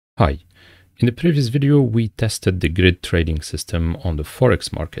Hi. In the previous video, we tested the grid trading system on the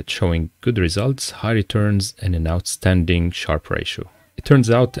Forex market, showing good results, high returns, and an outstanding Sharpe ratio. It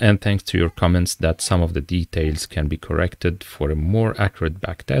turns out, and thanks to your comments, that some of the details can be corrected for a more accurate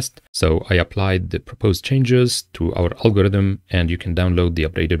backtest. So I applied the proposed changes to our algorithm, and you can download the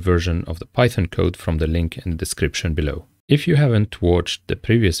updated version of the Python code from the link in the description below. If you haven't watched the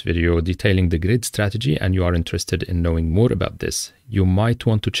previous video detailing the grid strategy and you are interested in knowing more about this, you might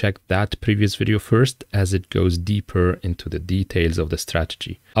want to check that previous video first, as it goes deeper into the details of the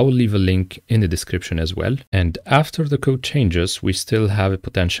strategy. I will leave a link in the description as well. And after the code changes, we still have a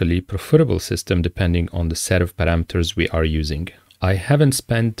potentially preferable system depending on the set of parameters we are using. I haven't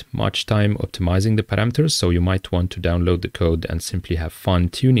spent much time optimizing the parameters, so you might want to download the code and simply have fun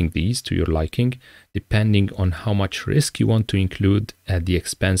tuning these to your liking, depending on how much risk you want to include at the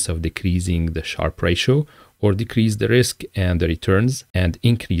expense of decreasing the Sharpe ratio, or decrease the risk and the returns and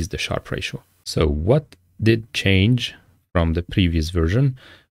increase the Sharpe ratio. So what did change from the previous version?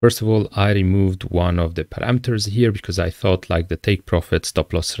 First of all, I removed one of the parameters here because I thought like the take profit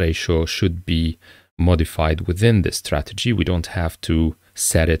stop loss ratio should be modified within this strategy. We don't have to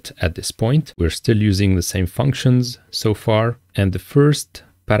set it at this point. We're still using the same functions so far. And the first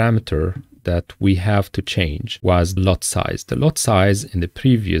parameter that we have to change was lot size. The lot size in the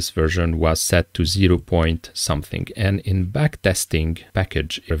previous version was set to 0 point something. And in backtesting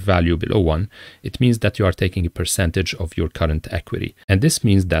package, a value below 1, it means that you are taking a percentage of your current equity. And this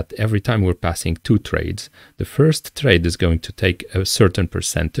means that every time we're passing two trades, the first trade is going to take a certain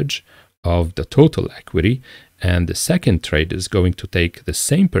percentage of the total equity, and the second trade is going to take the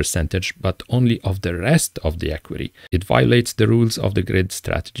same percentage but only of the rest of the equity. It violates the rules of the grid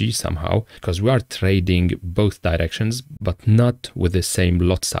strategy somehow, because we are trading both directions but not with the same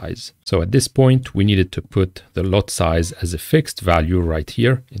lot size. So at this point we needed to put the lot size as a fixed value right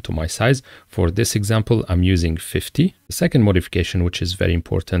here into my size. For this example, I'm using 50. The second modification, which is very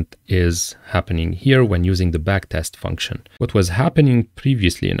important, is happening here when using the backtest function. What was happening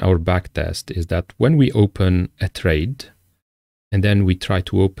previously in our backtest is that when we open a trade and then we try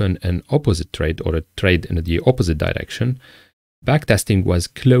to open an opposite trade or a trade in the opposite direction, backtesting was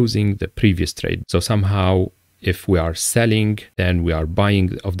closing the previous trade. So somehow if we are selling, then we are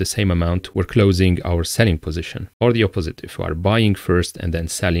buying of the same amount, we're closing our selling position. Or the opposite, if we are buying first and then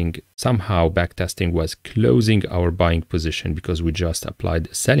selling, somehow backtesting was closing our buying position because we just applied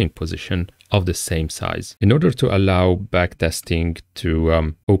a selling position of the same size. In order to allow backtesting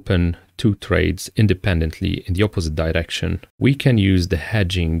to open two trades independently in the opposite direction, we can use the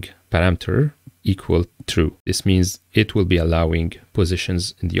hedging parameter equal true. This means it will be allowing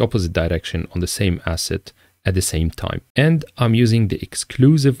positions in the opposite direction on the same asset at the same time. And I'm using the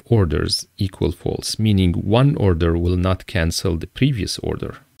exclusive orders equal false, meaning one order will not cancel the previous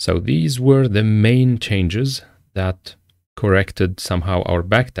order. So these were the main changes that corrected somehow our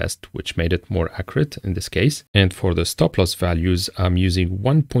backtest, which made it more accurate in this case. And for the stop loss values, I'm using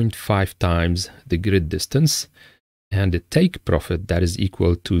 1.5 times the grid distance, and the take profit that is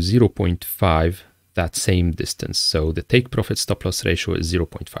equal to 0.5 that same distance. So the take profit stop loss ratio is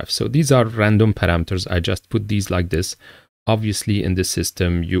 0.5. So these are random parameters. I just put these like this. Obviously in this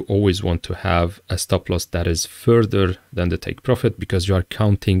system, you always want to have a stop loss that is further than the take profit because you are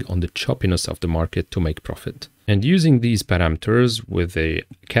counting on the choppiness of the market to make profit. And using these parameters with a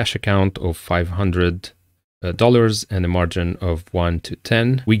cash account of $500 and a margin of 1 to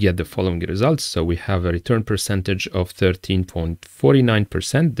 10, we get the following results. So we have a return percentage of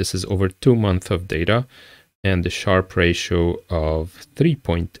 13.49%. This is over 2 months of data, and the Sharpe ratio of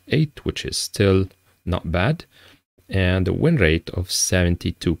 3.8, which is still not bad, and a win rate of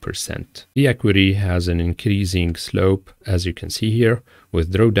 72%. The equity has an increasing slope, as you can see here,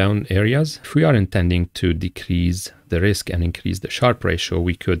 with drawdown areas. If we are intending to decrease the risk and increase the Sharpe ratio,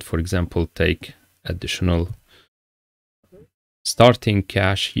 we could, for example, take additional starting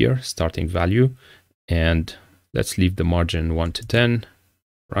cash here, starting value, and let's leave the margin 1 to 10.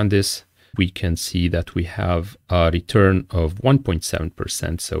 Run this. We can see that we have a return of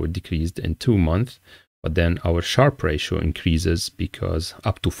 1.7%, so it decreased in 2 months. But then our Sharpe ratio increases because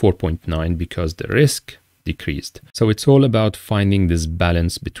up to 4.9 because the risk decreased. So it's all about finding this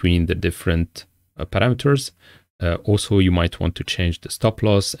balance between the different parameters. Also, you might want to change the stop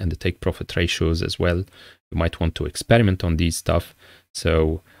loss and the take profit ratios as well. You might want to experiment on these stuff.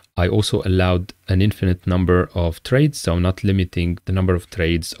 So I also allowed an infinite number of trades, so I'm not limiting the number of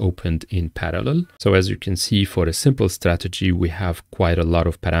trades opened in parallel. So as you can see, for a simple strategy, we have quite a lot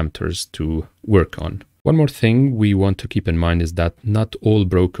of parameters to work on. One more thing we want to keep in mind is that not all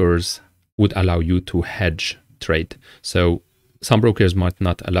brokers would allow you to hedge trade. So Some brokers might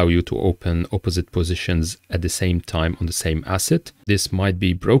not allow you to open opposite positions at the same time on the same asset. This might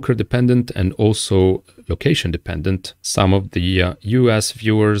be broker dependent and also location dependent. Some of the US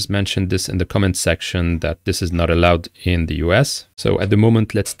viewers mentioned this in the comment section that this is not allowed in the US. So at the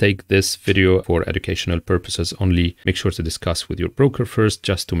moment, let's take this video for educational purposes only. Make sure to discuss with your broker first,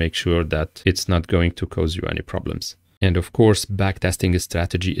 just to make sure that it's not going to cause you any problems. And of course, backtesting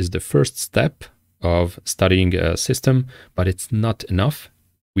strategy is the first step of studying a system, but it's not enough.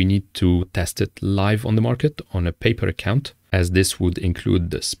 We need to test it live on the market on a paper account, as this would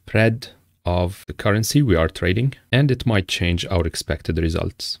include the spread of the currency we are trading, and it might change our expected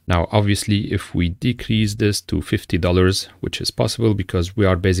results. Now, obviously, if we decrease this to $50, which is possible because we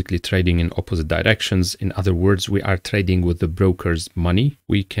are basically trading in opposite directions, in other words, we are trading with the broker's money,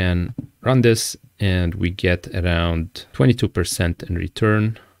 we can run this and we get around 22% in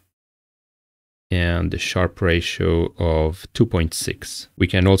return and a Sharpe ratio of 2.6. We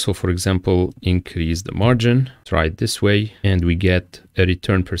can also, for example, increase the margin, try it this way, and we get a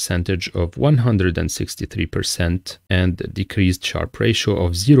return percentage of 163% and a decreased Sharpe ratio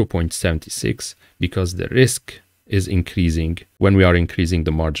of 0.76 because the risk is increasing when we are increasing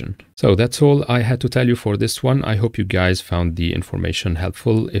the margin. So that's all I had to tell you for this one. I hope you guys found the information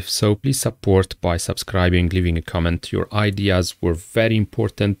helpful. If so, please support by subscribing, leaving a comment. Your ideas were very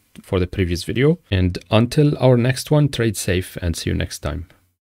important for the previous video. And until our next one, trade safe and see you next time.